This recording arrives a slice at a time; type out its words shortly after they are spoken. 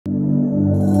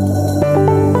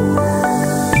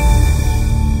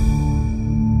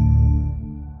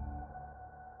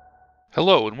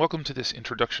Hello and welcome to this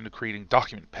introduction to creating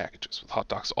document packages with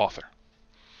HotDocs Author.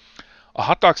 A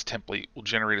HotDocs template will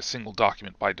generate a single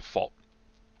document by default,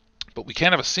 but we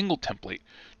can have a single template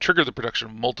trigger the production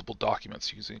of multiple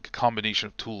documents using a combination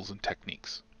of tools and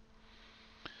techniques.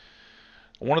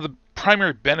 One of the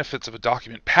primary benefits of a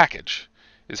document package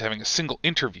is having a single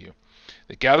interview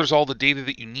that gathers all the data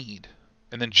that you need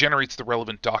and then generates the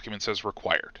relevant documents as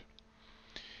required.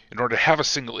 In order to have a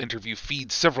single interview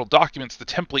feed several documents, the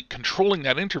template controlling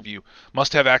that interview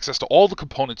must have access to all the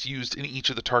components used in each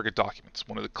of the target documents.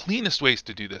 One of the cleanest ways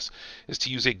to do this is to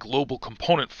use a global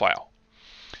component file.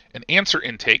 An answer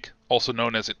intake, also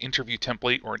known as an interview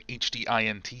template or an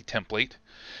HDINT template,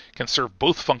 can serve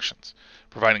both functions,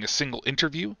 providing a single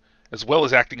interview as well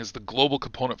as acting as the global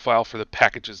component file for the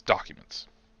package's documents.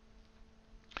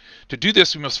 To do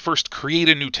this, we must first create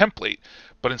a new template,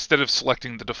 but instead of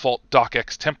selecting the default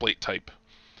docx template type,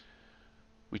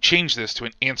 we change this to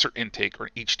an answer intake or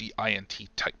an HDINT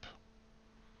type.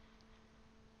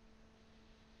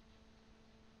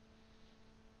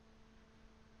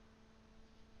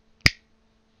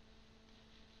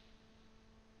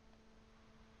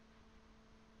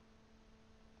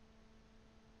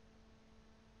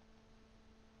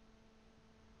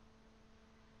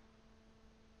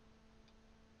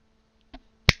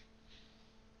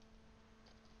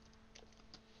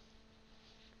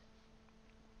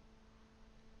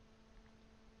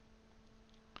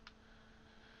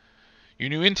 Your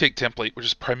new intake template, which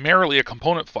is primarily a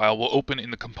component file, will open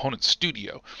in the Component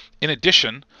Studio. In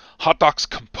addition, HotDocs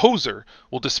Composer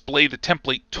will display the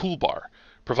template toolbar,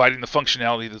 providing the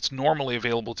functionality that's normally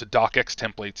available to docx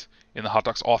templates in the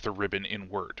HotDocs Author ribbon in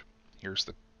Word. Here's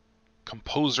the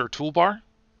Composer toolbar,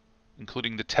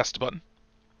 including the test button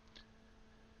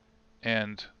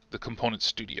and the Component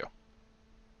Studio.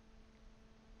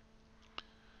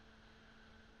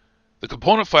 The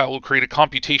component file will create a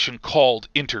computation called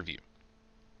interview,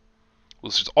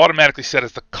 which is automatically set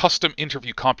as the custom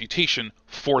interview computation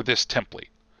for this template.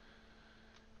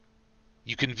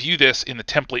 You can view this in the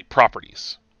template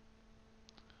properties.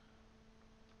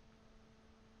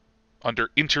 Under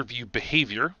interview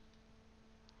behavior,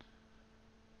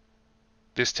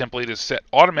 this template is set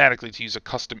automatically to use a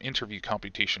custom interview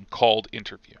computation called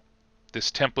interview.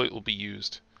 This template will be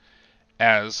used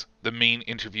as the main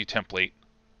interview template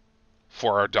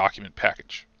for our document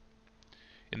package.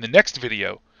 In the next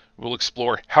video, we'll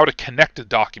explore how to connect the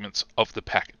documents of the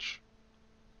package.